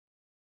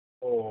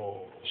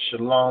Oh,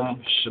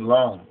 shalom,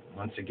 shalom.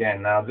 Once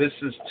again, now this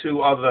is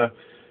two other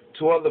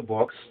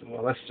books.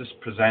 Well, let's just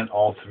present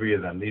all three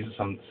of them. These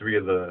are three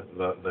of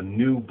the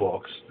new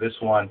books. This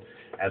one,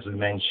 as we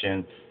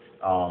mentioned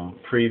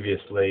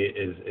previously,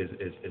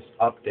 is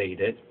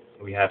updated.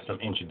 We have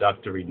some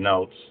introductory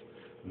notes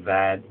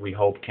that we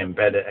hope can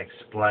better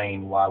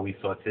explain why we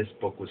thought this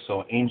book was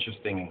so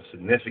interesting and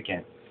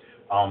significant,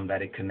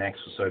 that it connects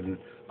with certain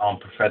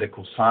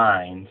prophetical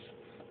signs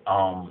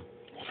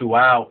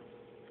throughout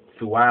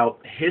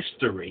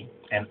history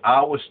and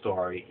our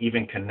story,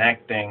 even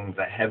connecting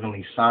the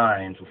heavenly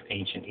signs with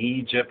ancient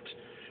Egypt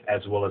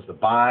as well as the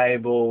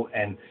Bible,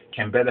 and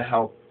can better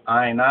help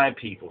I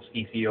peoples,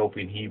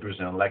 Ethiopian Hebrews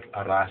and elect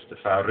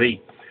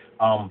RASTAFARI,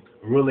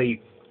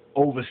 really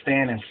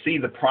understand and see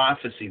the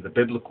prophecy, the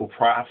biblical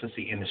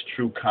prophecy in its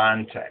true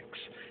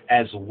context,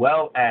 as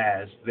well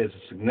as there's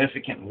a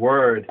significant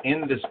word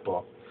in this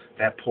book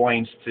that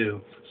points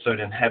to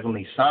certain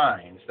heavenly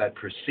signs that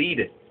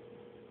preceded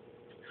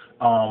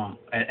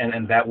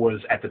and that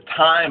was at the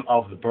time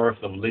of the birth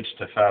of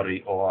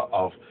LITURGY, or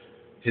of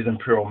His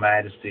Imperial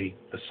Majesty,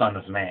 the Son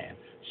of Man.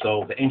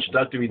 So the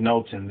introductory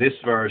notes in this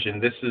version,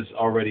 this is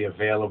already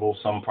available.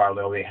 Some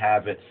probably already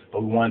have it,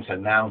 but we wanted to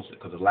announce it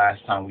because the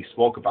last time we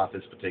spoke about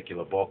this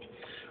particular book,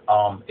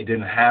 it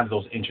didn't have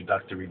those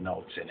introductory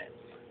notes in it.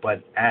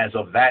 But as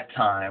of that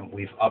time,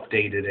 we've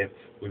updated it.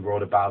 We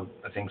wrote about,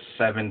 I think,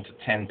 7 to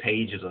 10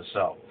 pages or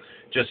so,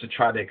 just to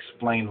try to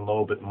explain a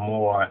little bit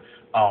more,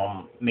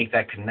 make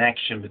that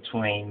connection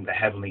between the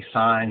heavenly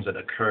signs that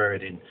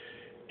occurred in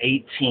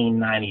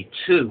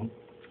 1892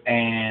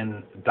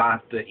 and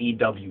Dr.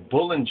 E.W.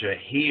 Bullinger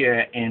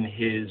here in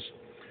his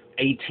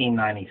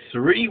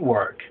 1893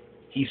 work.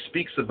 He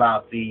speaks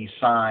about these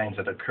signs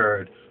that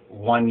occurred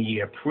 1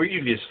 year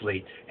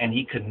previously, and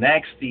he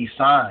connects these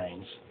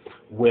signs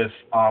with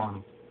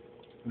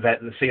that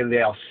say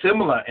they are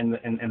similar in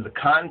the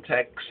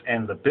context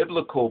and the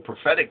biblical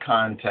prophetic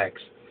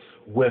context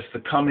with the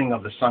coming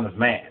of the Son of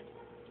Man.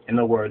 In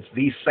other words,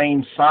 these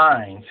same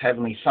signs,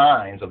 heavenly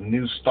signs of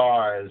new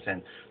stars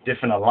and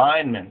different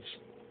alignments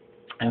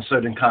and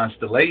certain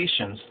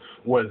constellations,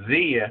 were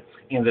there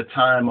in the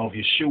time of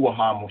Yeshua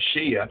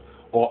HaMoshiach,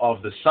 or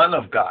of the Son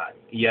of God,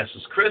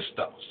 Jesus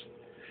Christos.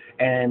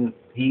 And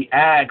he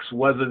asks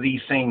whether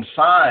these same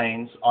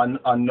signs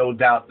are no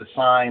doubt the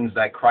signs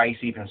that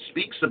Christ even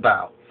speaks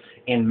about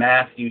in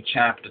Matthew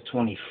chapter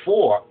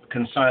 24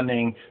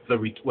 concerning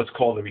what's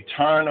called the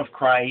return of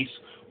Christ,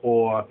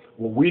 or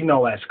what we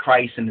know as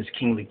Christ in his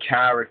kingly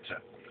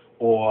character,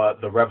 or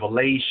the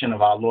revelation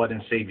of our Lord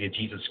and Savior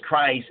Jesus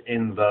Christ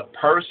in the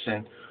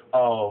person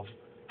of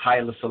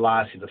Haile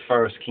Selassie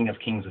I, King of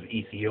Kings of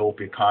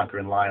Ethiopia,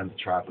 conquering Lion of the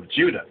tribe of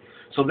Judah.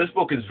 So this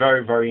book is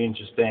very, very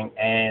interesting,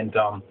 and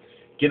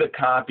get a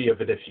copy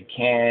of it if you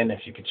can.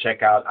 If you could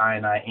check out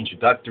I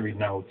introductory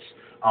notes,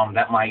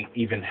 that might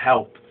even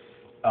help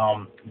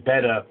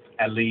better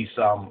at least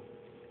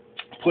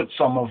put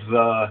some of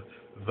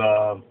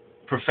the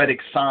prophetic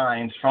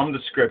signs from the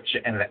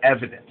scripture and the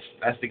evidence.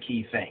 That's the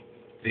key thing.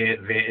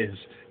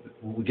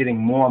 We're getting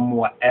more and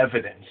more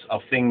evidence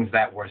of things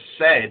that were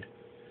said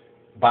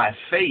by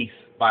faith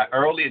by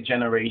earlier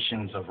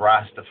generations of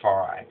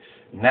Rastafari.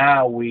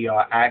 Now we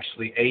are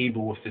actually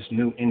able, with this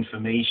new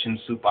information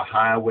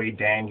superhighway,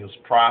 Daniel's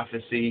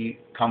prophecy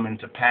coming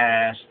to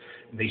pass,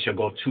 they shall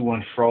go to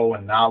and fro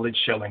and knowledge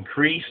shall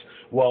increase.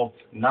 Well,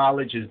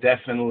 knowledge is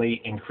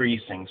definitely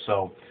increasing.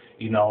 So,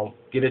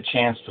 get a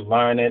chance to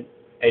learn it.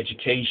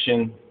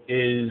 Education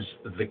is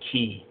the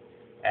key,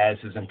 as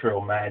His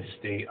Imperial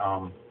Majesty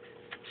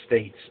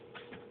states.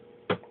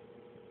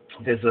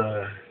 There's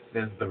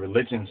the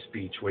religion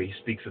speech where he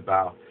speaks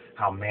about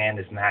how man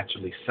is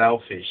naturally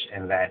selfish,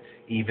 and that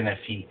even if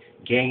he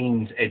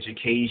gains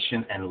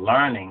education and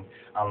learning,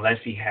 unless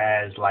he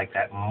has like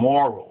that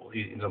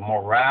the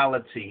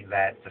morality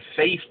that the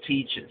faith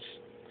teaches,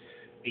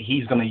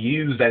 he's going to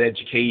use that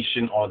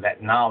education or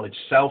that knowledge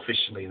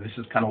selfishly. And this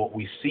is kind of what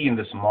we see in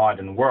this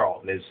modern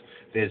world.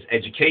 There's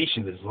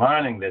education, there's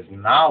learning, there's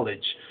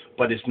knowledge,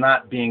 but it's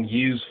not being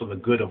used for the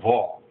good of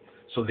all.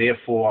 So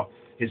therefore,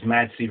 His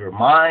Majesty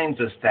reminds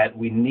us that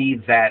we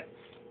need that,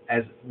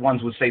 as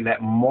ones would say,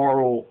 that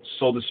moral,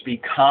 so to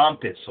speak,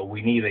 compass. So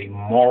we need a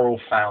moral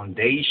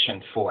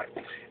foundation for it.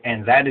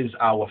 And that is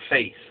our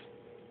faith.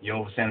 You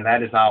understand?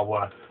 That is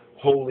our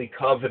holy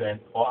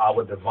covenant, or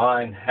our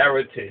divine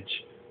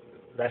heritage.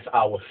 That's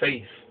our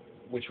faith,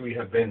 which we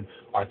have been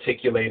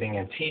articulating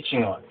and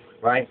teaching on,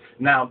 right?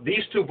 Now,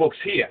 these two books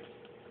here,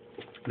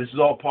 this is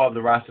all part of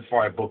the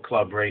Rastafari Book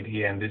Club right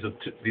here, and these are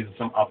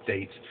some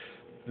updates.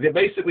 They're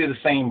basically the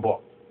same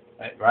book,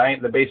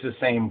 right? They're basically the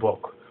same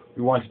book.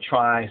 We want to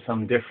try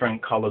some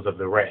different colors of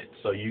the red.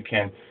 So you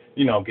can,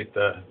 get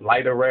the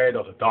lighter red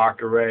or the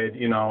darker red,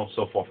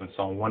 so forth and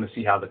so on. We want to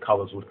see how the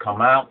colors would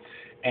come out.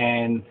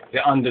 And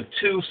they're under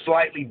two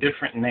slightly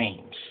different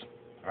names,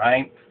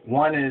 right?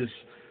 One is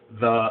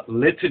the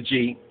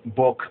Liturgy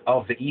book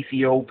of the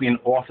Ethiopian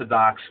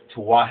Orthodox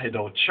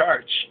Tewahedo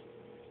Church,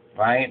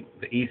 right?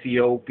 The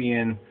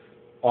Ethiopian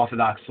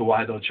Orthodox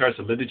Tewahedo Church,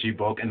 a liturgy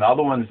book, and the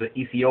other one is the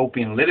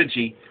Ethiopian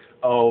liturgy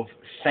of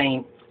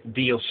Saint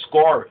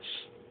Dioscorus,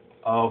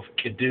 of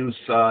Kedus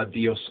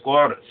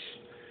Dioscorus.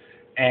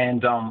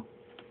 And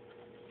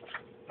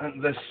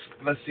let's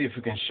see if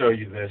we can show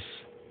you this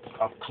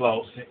up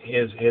close.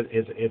 Here's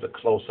a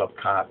close-up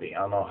copy. I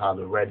don't know how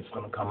the red is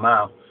going to come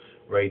out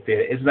right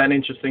there. Isn't that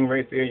interesting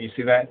right there? You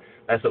see that?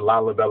 That's a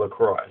Lalibela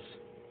cross.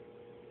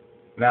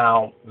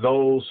 Now,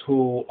 those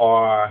who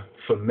are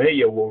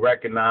familiar will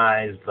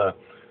recognize the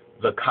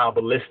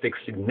Kabbalistic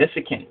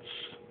significance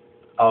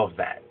of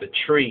that, the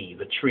tree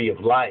of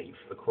life,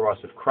 the cross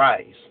of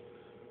Christ,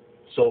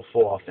 so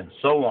forth and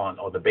so on,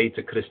 or the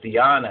Beta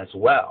Christian as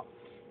well.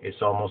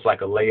 It's almost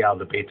like a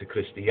layout of the Beta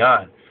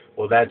Christian.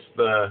 Well, that's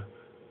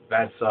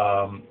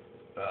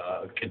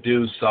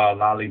Kedus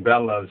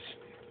Lalibela's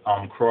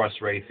cross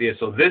right there.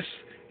 So this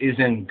is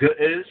in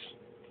Ge'ez,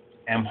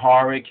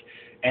 Amharic,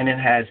 and it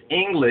has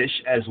English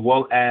as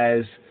well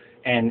as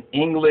an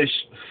English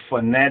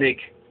phonetic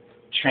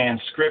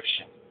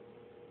transcription,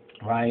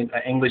 right?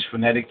 An English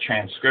phonetic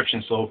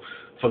transcription. So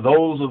for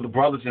those of the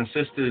brothers and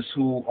sisters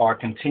who are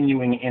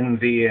continuing in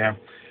their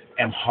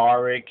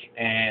Amharic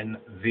and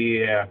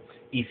their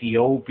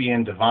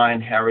Ethiopian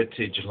divine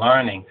heritage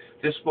learning,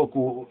 this book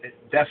will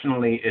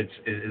definitely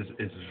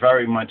is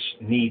very much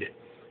needed.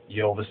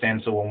 You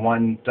understand? So when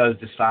one does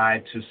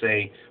decide to,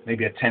 say,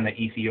 maybe attend an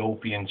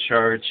Ethiopian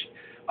church,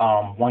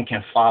 one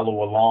can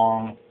follow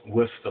along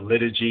with the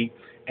liturgy,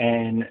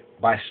 and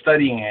by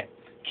studying it,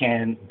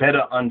 can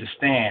better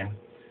understand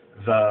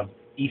the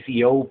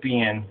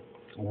Ethiopian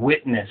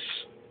witness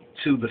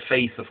to the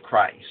faith of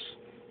Christ.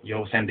 You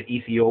understand? The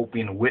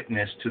Ethiopian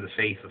witness to the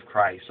faith of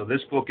Christ. So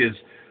this book is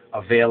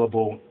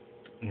available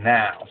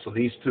now. So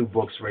these two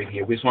books right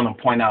here, we just want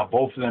to point out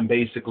both of them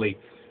basically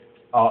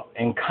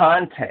in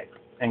content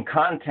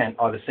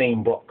are the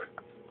same book.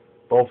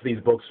 Both of these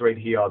books right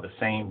here are the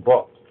same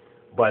book,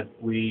 but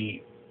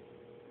we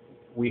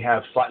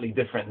have slightly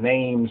different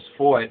names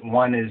for it.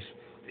 One is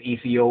the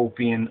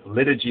Ethiopian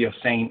Liturgy of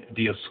Saint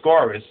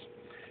Dioscorus,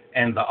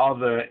 and the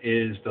other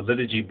is the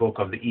liturgy book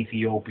of the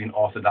Ethiopian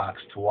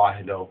Orthodox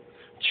Tewahedo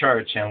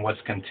Church. And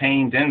what's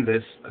contained in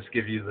this, let's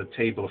give you the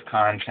table of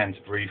contents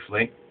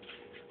briefly.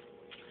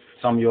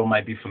 Some of you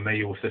might be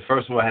familiar with it.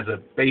 First of all, it has a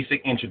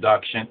basic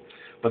introduction,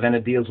 but then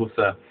it deals with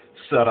the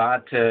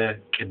Serate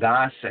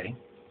Kedase,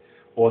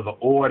 or the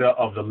order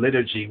of the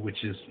liturgy,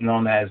 which is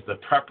known as the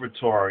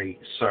preparatory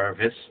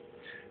service.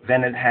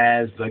 Then it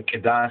has the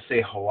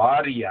Kedase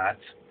Hawariyat,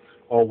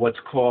 or what's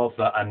called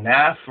the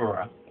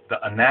anaphora,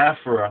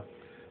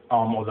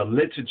 or the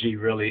liturgy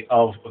really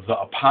of the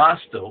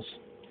apostles.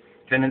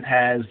 Then it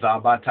has the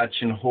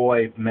Abatachin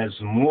Hoy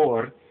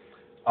Mezmur,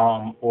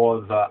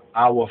 or the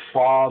Our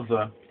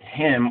Father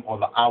hymn, or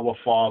the Our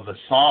Father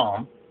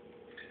psalm.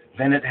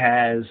 Then it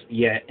has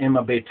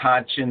Ima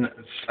Betachin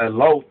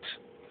Selot,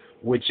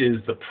 which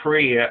is the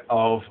prayer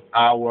of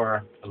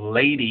Our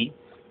Lady,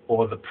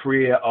 or the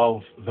prayer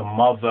of the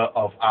Mother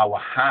of our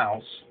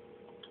house,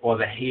 or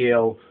the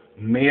Hail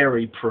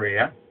Mary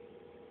prayer.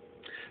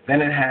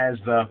 Then it has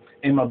the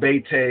Ima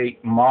Bete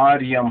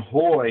Mariam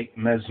Hoy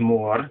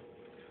Mezmur,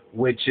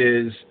 which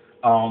is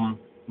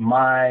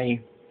my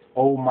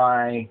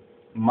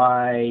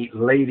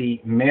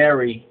Lady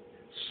Mary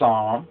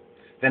psalm.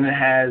 Then it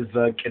has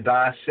the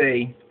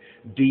Kedase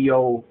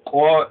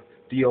Dioscorus,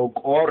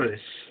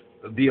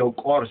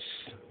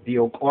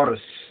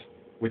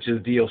 which is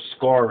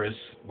Dioscorus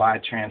by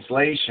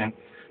translation,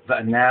 the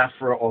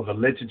anaphora or the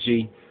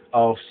liturgy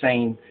of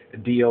Saint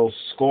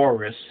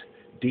Dioscorus,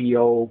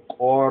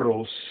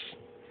 Diokoros.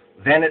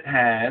 Then it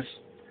has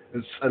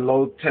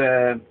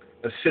Salote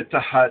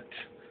Sitahat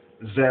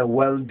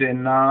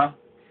Zeweldena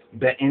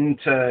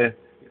Be'inta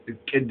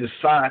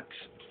Kedisat,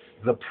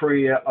 the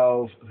prayer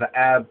of the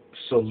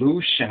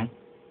absolution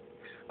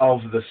of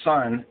the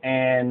Son,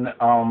 and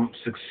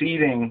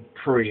succeeding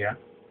prayer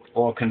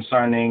or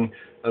concerning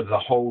the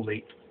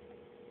holy.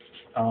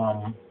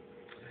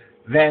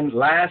 Then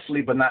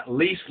lastly but not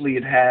leastly,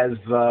 it has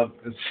the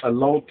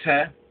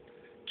Salote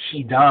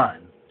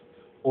Kidan,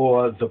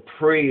 or the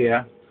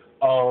prayer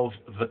of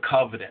the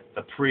covenant,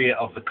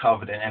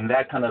 and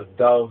that kind of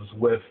doves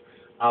with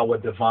our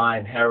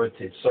divine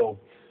heritage. So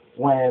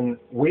when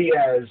we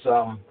as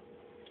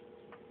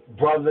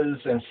brothers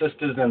and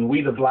sisters, and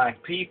we the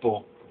black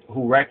people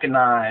who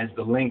recognize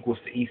the link with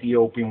the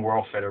Ethiopian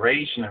World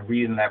Federation, and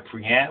reading that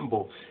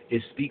preamble,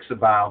 it speaks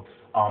about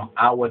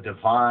our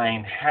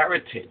divine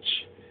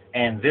heritage,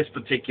 and this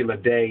particular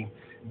day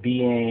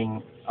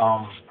being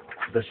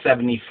the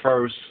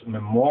 71st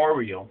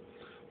memorial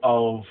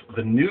of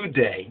the New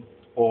Day,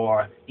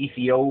 or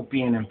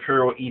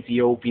Imperial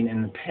Ethiopian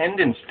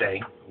Independence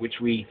Day, which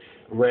we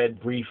read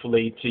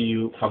briefly to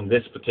you from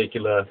this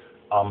particular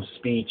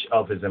speech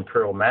of His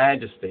Imperial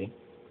Majesty,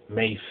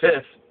 May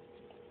 5th.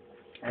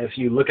 If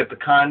you look at the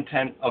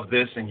content of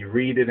this and you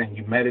read it and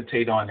you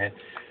meditate on it,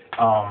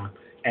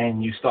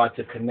 and you start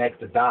to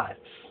connect the dots,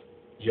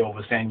 you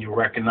understand, you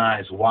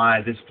recognize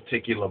why this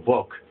particular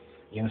book,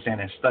 you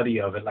understand, and study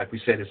of it, like we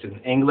said, it's in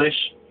English,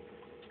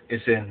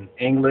 It's in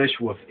English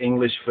with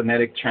English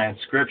phonetic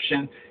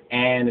transcription,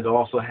 and it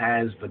also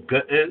has the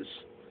Ge'ez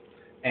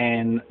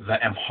and the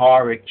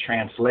Amharic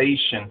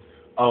translation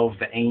of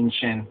the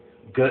ancient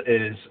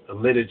Ge'ez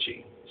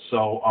liturgy.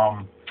 So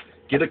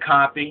get a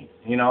copy,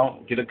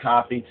 get a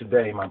copy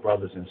today, my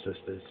brothers and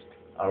sisters.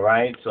 All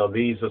right, so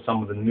these are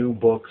some of the new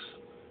books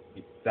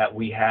that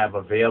we have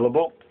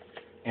available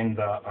in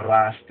the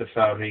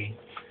Rastafari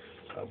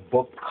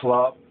book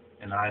club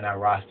and I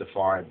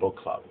Rastafari book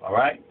club. All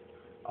right,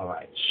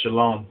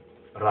 Shalom,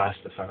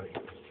 Rastafari.